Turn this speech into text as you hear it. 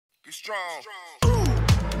Be strong.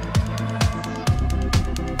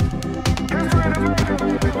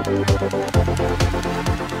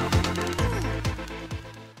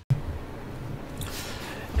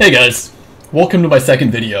 Hey guys, welcome to my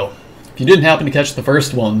second video. If you didn't happen to catch the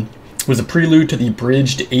first one, it was a prelude to the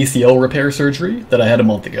bridged ACL repair surgery that I had a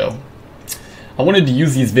month ago. I wanted to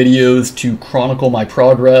use these videos to chronicle my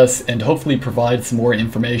progress and hopefully provide some more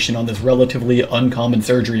information on this relatively uncommon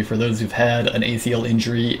surgery for those who've had an ACL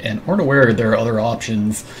injury and aren't aware there are other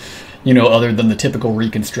options, other than the typical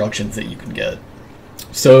reconstructions that you can get.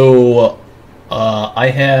 So I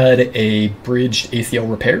had a bridged ACL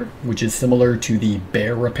repair, which is similar to the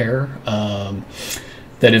bear repair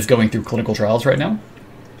that is going through clinical trials right now.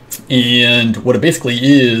 And what it basically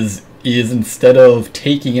is instead of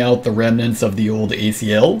taking out the remnants of the old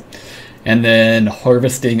ACL and then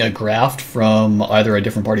harvesting a graft from either a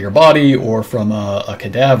different part of your body or from a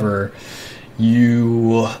cadaver,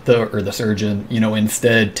 the surgeon,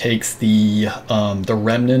 instead takes the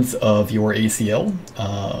remnants of your ACL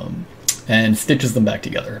and stitches them back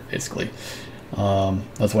together, basically.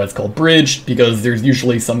 That's why it's called bridged, because there's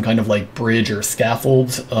usually some kind of like bridge or scaffold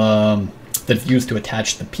that's used to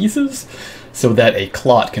attach the pieces so that a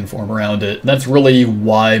clot can form around it. And that's really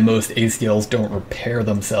why most ACLs don't repair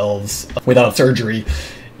themselves without surgery.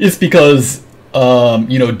 It's because,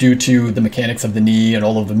 due to the mechanics of the knee and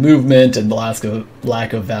all of the movement and the lack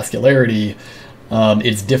of vascularity,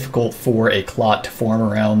 it's difficult for a clot to form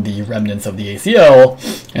around the remnants of the ACL,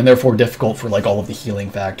 and therefore difficult for like all of the healing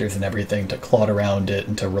factors and everything to clot around it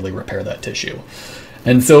and to really repair that tissue.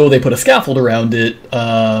 And so they put a scaffold around it.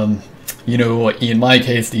 In my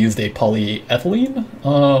case, they used a polyethylene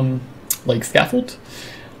scaffold,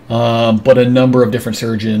 but a number of different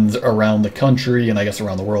surgeons around the country, and I guess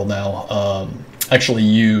around the world now, actually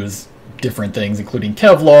use different things, including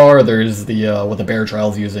Kevlar. There's what the Bear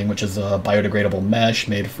trial's using, which is a biodegradable mesh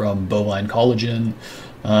made from bovine collagen,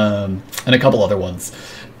 and a couple other ones.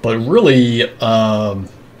 But really, why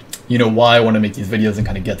I want to make these videos and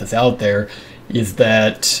kind of get this out there is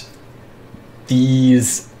that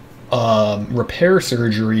these repair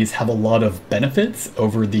surgeries have a lot of benefits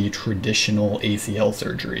over the traditional ACL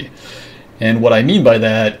surgery. And what I mean by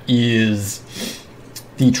that is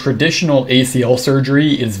the traditional ACL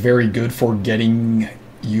surgery is very good for getting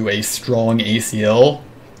you a strong ACL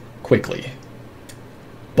quickly,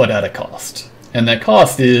 but at a cost. And that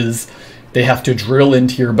cost is they have to drill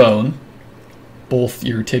into your bone, both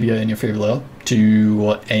your tibia and your fibula,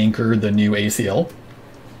 to anchor the new ACL.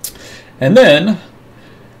 And then,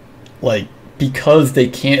 because they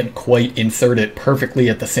can't quite insert it perfectly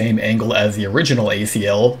at the same angle as the original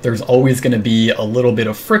ACL, there's always going to be a little bit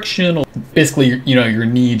of friction. Basically, your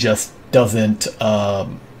knee just doesn't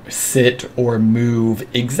sit or move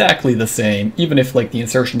exactly the same, even if the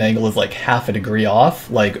insertion angle is half a degree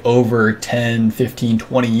off, over 10, 15,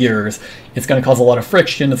 20 years, it's going to cause a lot of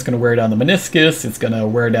friction. It's going to wear down the meniscus. It's going to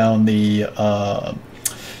wear down the,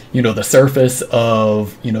 the surface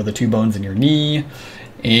of, the two bones in your knee.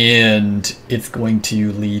 And it's going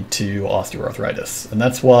to lead to osteoarthritis. And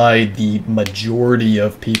that's why the majority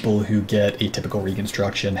of people who get a typical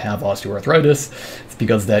reconstruction have osteoarthritis. It's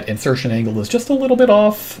because that insertion angle is just a little bit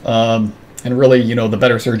off. And really, the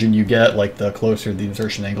better surgeon you get, the closer the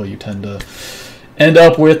insertion angle you tend to end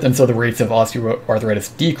up with. And so the rates of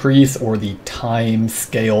osteoarthritis decrease, or the time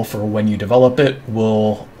scale for when you develop it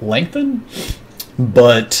will lengthen.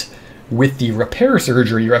 But with the repair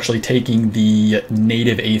surgery, you're actually taking the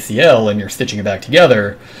native ACL and you're stitching it back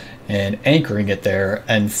together and anchoring it there.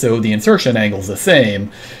 And so the insertion angle is the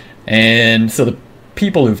same. And so the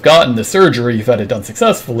people who've gotten the surgery, who've had it done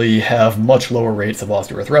successfully, have much lower rates of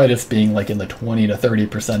osteoarthritis, being in the 20 to 30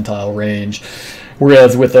 percentile range.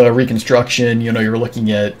 Whereas with a reconstruction, you're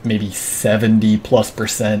looking at maybe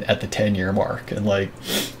 70+% at the 10-year mark. And I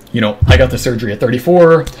got the surgery at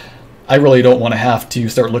 34. I really don't want to have to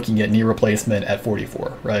start looking at knee replacement at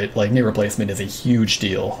 44, right? Knee replacement is a huge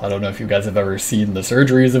deal. I don't know if you guys have ever seen the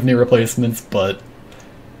surgeries of knee replacements, but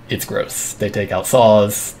it's gross. They take out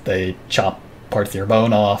saws, they chop parts of your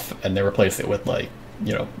bone off, and they replace it with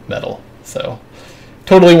metal. So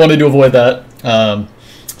totally wanted to avoid that.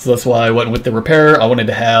 So that's why I went with the repair. I wanted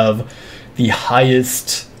to have the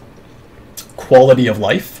highest quality of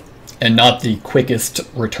life and not the quickest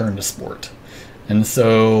return to sport. And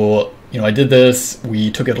so, I did this.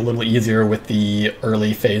 We took it a little easier with the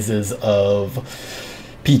early phases of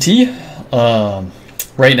PT.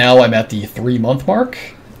 Right now, I'm at the 3-month mark,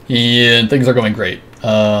 and things are going great.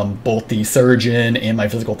 Both the surgeon and my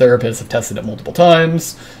physical therapist have tested it multiple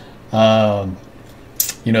times.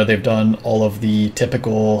 They've done all of the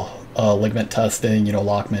typical ligament testing,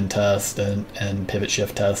 Lockman test and pivot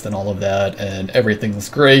shift test and all of that, and everything's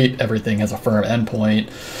great. Everything has a firm endpoint,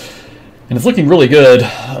 and it's looking really good.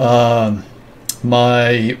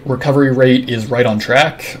 My recovery rate is right on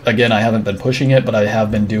track. Again, I haven't been pushing it, but I have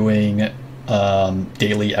been doing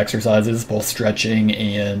daily exercises, both stretching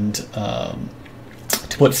and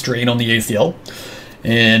to put strain on the ACL.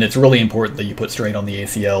 And it's really important that you put strain on the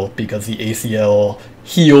ACL because the ACL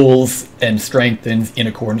heals and strengthens in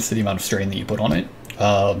accordance to the amount of strain that you put on it.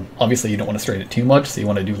 Obviously, you don't want to strain it too much, so you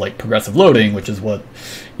want to do like progressive loading, which is what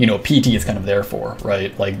PT is kind of there for,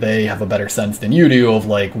 right? Like they have a better sense than you do of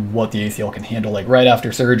like what the ACL can handle like right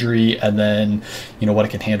after surgery, and then what it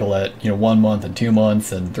can handle at 1 month and 2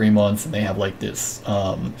 months and 3 months, and they have like this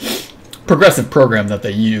progressive program that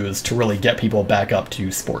they use to really get people back up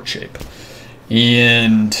to sport shape.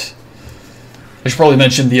 And I should probably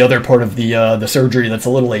mention the other part of the surgery that's a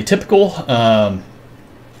little atypical.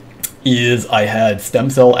 Is I had stem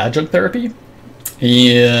cell adjunct therapy,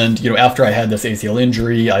 and after I had this ACL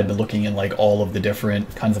injury, I'd been looking in like all of the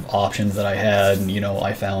different kinds of options that I had, and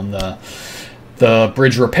I found the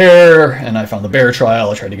bridge repair, and I found the bear trial.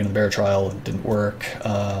 I tried to get in the bear trial, it didn't work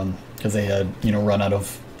because they had run out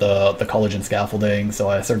of the collagen scaffolding. So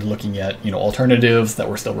I started looking at alternatives that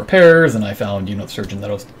were still repairs, and I found the surgeon that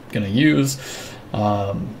I was going to use.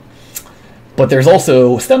 But there's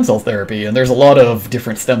also stem cell therapy, and there's a lot of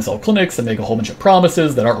different stem cell clinics that make a whole bunch of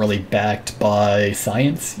promises that aren't really backed by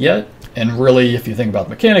science yet. And really, if you think about the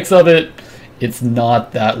mechanics of it, it's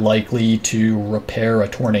not that likely to repair a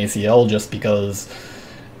torn ACL just because,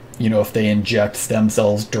 if they inject stem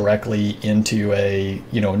cells directly into a,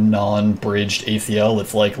 non-bridged ACL,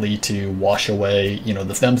 it's likely to wash away,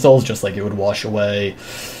 the stem cells just like it would wash away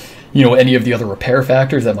any of the other repair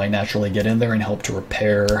factors that might naturally get in there and help to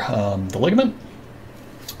repair the ligament.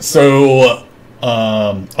 So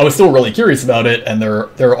I was still really curious about it, and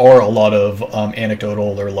there are a lot of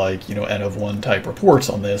anecdotal or like N of 1 type reports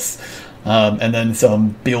on this, and then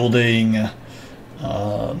some building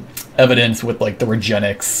evidence with like the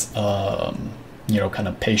Regenix kind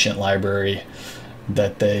of patient library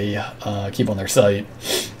that they keep on their site.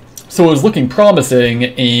 So it was looking promising,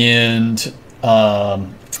 and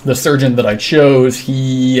the surgeon that I chose,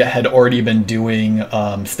 he had already been doing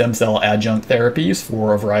stem cell adjunct therapies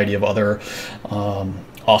for a variety of other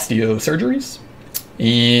osteosurgeries.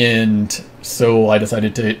 And so I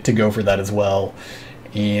decided to go for that as well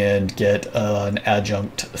and get an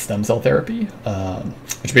adjunct stem cell therapy,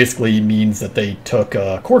 which basically means that they took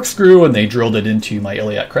a corkscrew and they drilled it into my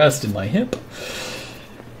iliac crest in my hip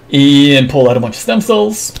and pulled out a bunch of stem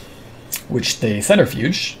cells, which they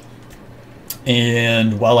centrifuged.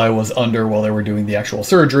 And while they were doing the actual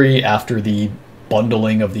surgery, after the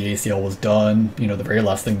bundling of the ACL was done, the very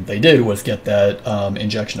last thing that they did was get that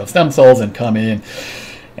injection of stem cells and come in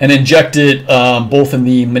and inject it both in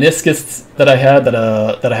the meniscus that I had that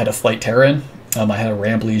I had a slight tear in. I had a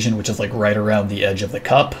ramp lesion, which is like right around the edge of the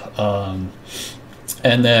cup,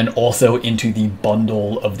 and then also into the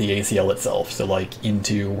bundle of the ACL itself, so like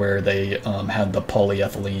into where they had the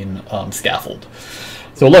polyethylene scaffold.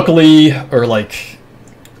 So luckily,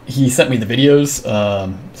 he sent me the videos,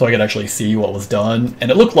 so I could actually see what was done,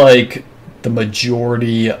 and it looked like the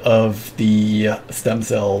majority of the stem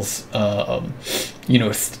cells,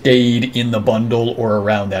 stayed in the bundle or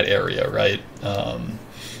around that area, right?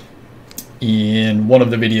 In one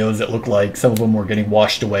of the videos, it looked like some of them were getting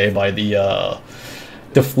washed away by the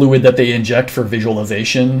fluid that they inject for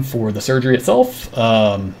visualization for the surgery itself.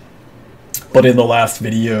 But in the last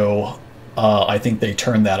video, I think they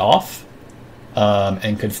turned that off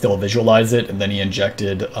and could still visualize it, and then he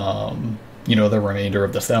injected the remainder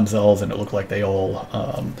of the stem cells, and it looked like they all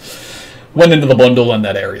went into the bundle in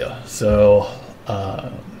that area. So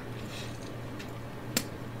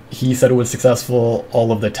he said it was successful.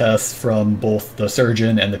 All of the tests from both the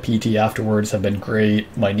surgeon and the PT afterwards have been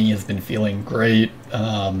great. My knee has been feeling great,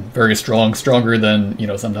 very strong, stronger than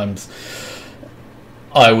sometimes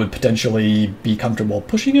I would potentially be comfortable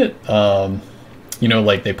pushing it.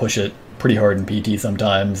 Like they push it pretty hard in PT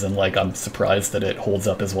sometimes, and like I'm surprised that it holds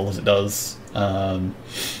up as well as it does.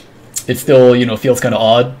 It still, feels kind of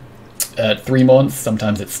odd at 3 months.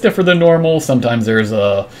 Sometimes it's stiffer than normal. Sometimes there's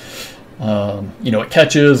it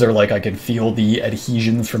catches, or like I can feel the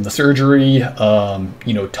adhesions from the surgery,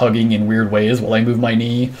 tugging in weird ways while I move my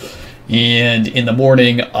knee. And in the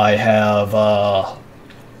morning, I have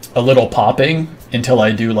a little popping until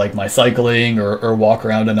I do like my cycling or walk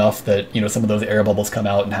around enough that some of those air bubbles come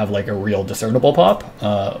out and have like a real discernible pop.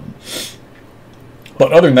 But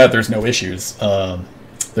other than that, there's no issues.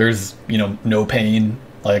 There's no pain.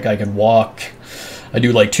 Like I can walk. I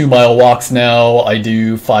do like 2-mile walks now. I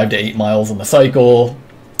do 5 to 8 miles on the cycle.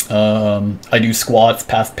 I do squats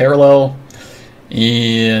past parallel.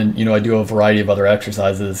 And, I do a variety of other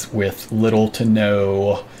exercises with little to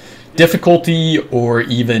no difficulty or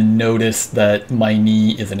even notice that my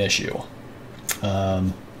knee is an issue.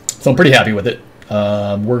 So I'm pretty happy with it.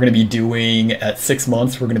 We're going to be doing, at 6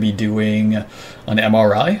 months, we're going to be doing an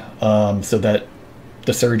MRI, so that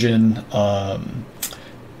the surgeon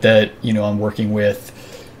that, I'm working with,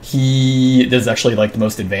 this is actually like the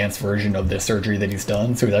most advanced version of this surgery that he's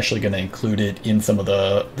done. So he's actually going to include it in some of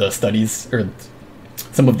the studies, or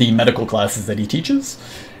some of the medical classes that he teaches,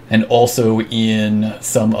 and also in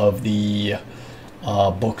some of the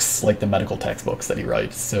books, like the medical textbooks that he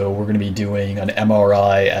writes. So we're going to be doing an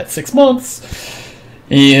MRI at 6 months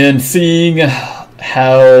and seeing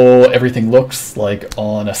how everything looks like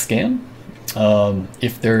on a scan.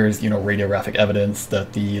 If there's, radiographic evidence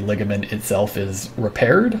that the ligament itself is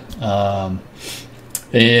repaired.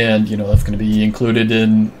 And, that's going to be included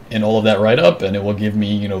in all of that write-up, and it will give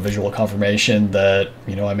me, visual confirmation that,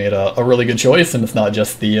 I made a really good choice, and it's not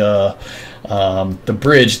just the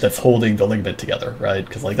bridge that's holding the ligament together, right?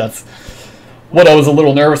 Because, like, that's what I was a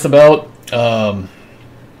little nervous about.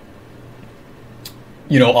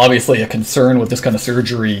 Obviously a concern with this kind of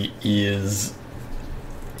surgery is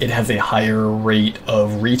it has a higher rate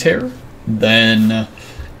of re-tear than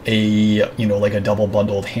like a double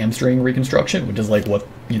bundled hamstring reconstruction, which is like what,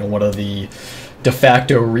 one of the de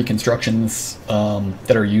facto reconstructions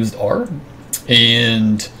that are used are.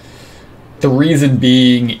 And the reason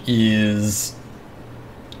being is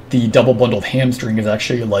the double bundled hamstring is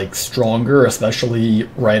actually like stronger, especially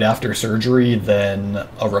right after surgery, than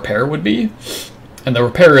a repair would be. And the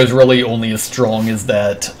repair is really only as strong as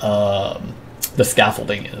that the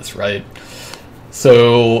scaffolding is, right?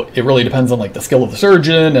 So it really depends on like the skill of the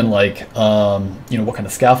surgeon and like what kind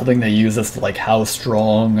of scaffolding they use as to like how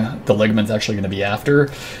strong the ligament's actually going to be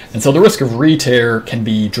after. And so the risk of re-tear can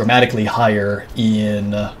be dramatically higher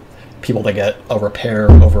in people that get a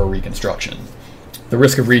repair over a reconstruction. The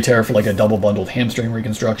risk of re-tear for like a double bundled hamstring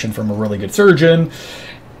reconstruction from a really good surgeon,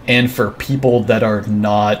 and for people that are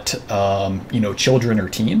not children or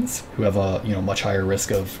teens who have a much higher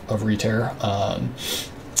risk of re-tear,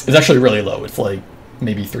 is actually really low. It's like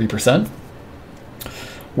maybe 3%.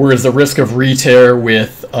 Whereas the risk of re-tear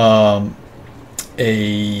with a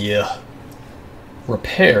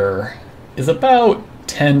repair is about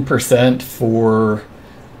 10% for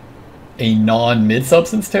a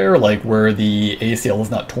non-mid-substance tear, like where the ACL is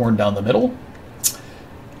not torn down the middle.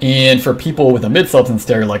 And for people with a mid-substance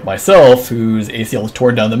tear like myself, whose ACL is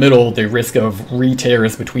torn down the middle, the risk of re-tear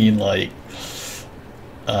is between like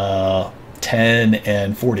 10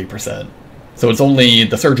 and 40%. So it's only,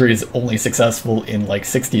 the surgery is only successful in like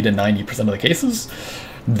 60 to 90% of the cases,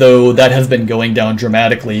 though that has been going down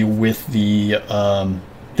dramatically with the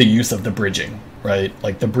use of the bridging, right?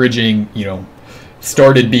 Like the bridging,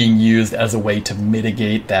 started being used as a way to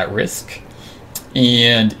mitigate that risk,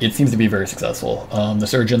 and it seems to be very successful. The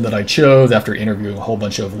surgeon that I chose, after interviewing a whole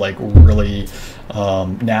bunch of like really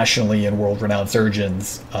nationally and world-renowned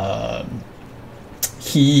surgeons,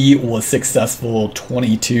 he was successful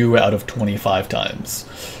 22 out of 25 times.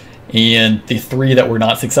 And the 3 that were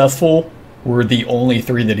not successful were the only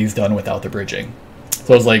 3 that he's done without the bridging.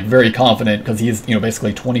 So I was like very confident, because he's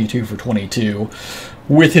basically 22 for 22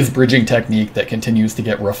 with his bridging technique that continues to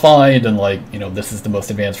get refined, and like this is the most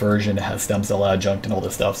advanced version. It has stem cell adjunct and all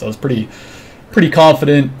this stuff. So I was pretty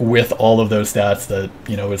confident with all of those stats that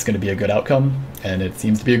it's going to be a good outcome, and it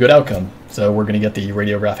seems to be a good outcome. So we're going to get the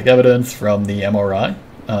radiographic evidence from the MRI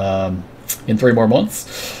in 3 more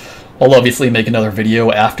months. I'll obviously make another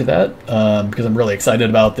video after that because I'm really excited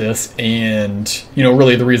about this, and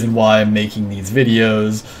really the reason why I'm making these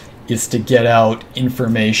videos is to get out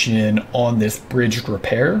information on this bridged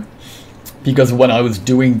repair, because when I was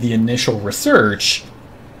doing the initial research,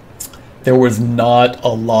 there was not a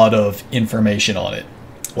lot of information on it.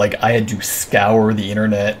 Like, I had to scour the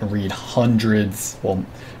internet and read hundreds, well,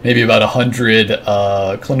 maybe about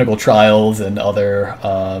 100 clinical trials and other,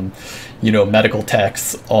 medical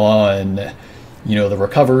texts on, the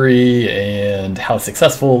recovery and how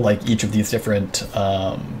successful, like, each of these different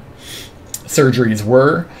surgeries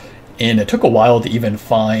were. And it took a while to even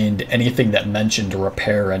find anything that mentioned a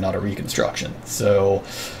repair and not a reconstruction. So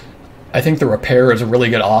I think the repair is a really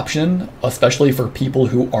good option, especially for people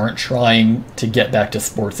who aren't trying to get back to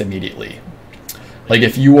sports immediately. Like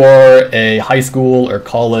if you are a high school or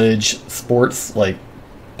college sports like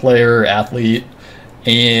player, athlete,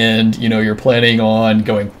 and you're planning on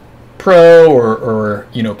going pro or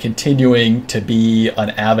continuing to be an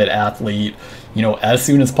avid athlete, as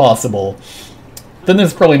soon as possible, then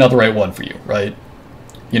this is probably not the right one for you, right?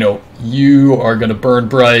 You are going to burn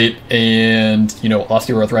bright, and,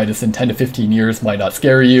 osteoarthritis in 10 to 15 years might not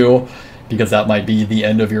scare you, because that might be the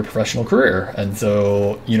end of your professional career. And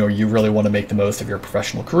so, you really want to make the most of your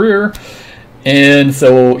professional career. And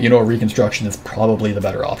so, reconstruction is probably the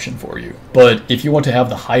better option for you. But if you want to have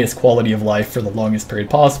the highest quality of life for the longest period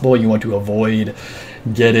possible, you want to avoid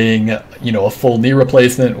getting, a full knee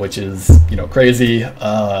replacement, which is, crazy,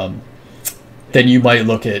 then you might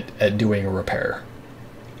look at doing a repair.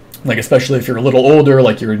 Like, especially if you're a little older,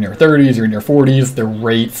 like you're in your 30s, you're in your 40s, the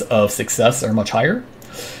rates of success are much higher.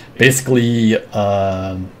 Basically,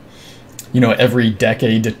 every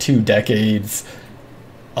decade to 2 decades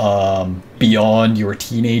beyond your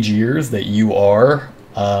teenage years that you are,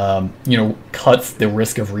 cuts the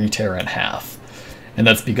risk of re-tear in half. And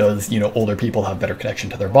that's because, older people have better connection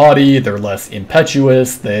to their body, they're less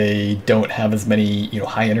impetuous, they don't have as many,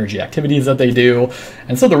 high energy activities that they do,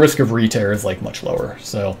 and so the risk of re-tear is like much lower.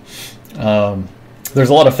 So there's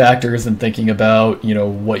a lot of factors in thinking about,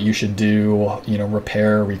 what you should do,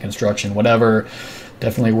 repair, reconstruction, whatever.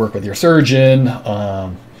 Definitely work with your surgeon.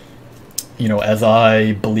 As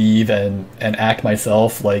I believe and act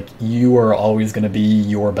myself, like, you are always going to be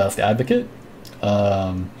your best advocate.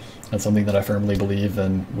 That's something that I firmly believe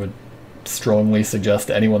and would strongly suggest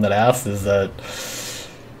to anyone that asks, is that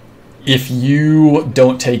if you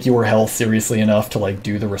don't take your health seriously enough to, like,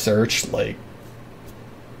 do the research, like,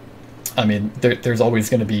 I mean, there's always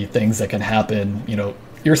going to be things that can happen.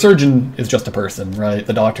 Your surgeon is just a person, right?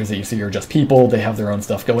 The doctors that you see are just people. They have their own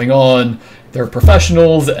stuff going on. They're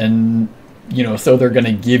professionals, and, so they're going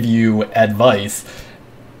to give you advice,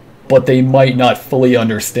 but they might not fully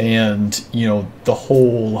understand, the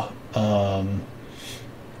whole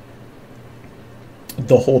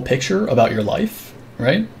picture about your life,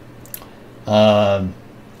 right?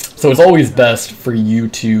 So it's always best for you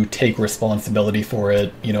to take responsibility for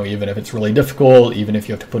it, even if it's really difficult, even if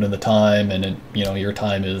you have to put in the time, and your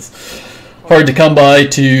time is hard to come by,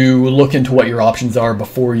 to look into what your options are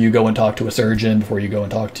before you go and talk to a surgeon, before you go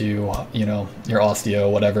and talk to, your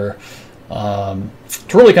osteo, whatever.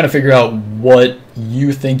 To really kind of figure out what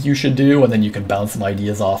you think you should do, and then you can bounce some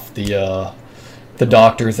ideas off the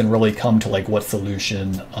doctors and really come to, like, what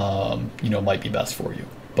solution might be best for you.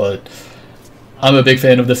 But I'm a big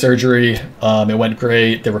fan of the surgery. It went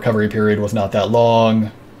great. The recovery period was not that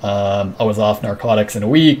long. I was off narcotics in a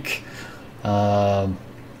week.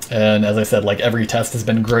 And as I said, like, every test has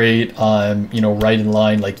been great. I'm right in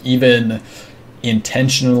line, like, even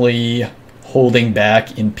intentionally holding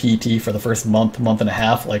back in PT for the first month and a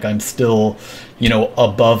half, like, I'm still,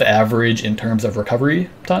 above average in terms of recovery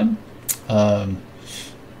time.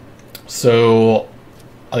 So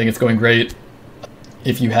I think it's going great.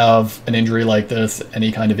 If you have an injury like this,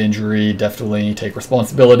 any kind of injury, definitely take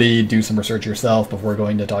responsibility, do some research yourself before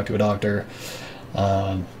going to talk to a doctor.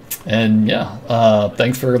 And yeah,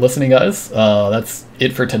 thanks for listening, guys. That's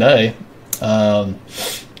it for today.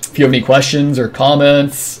 If you have any questions or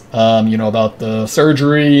comments, about the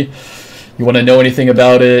surgery, you want to know anything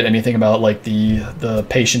about it, anything about, like, the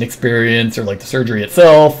patient experience, or, like, the surgery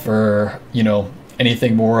itself, or,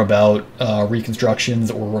 anything more about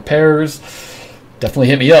reconstructions or repairs, definitely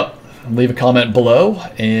hit me up. Leave a comment below,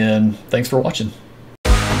 and thanks for watching.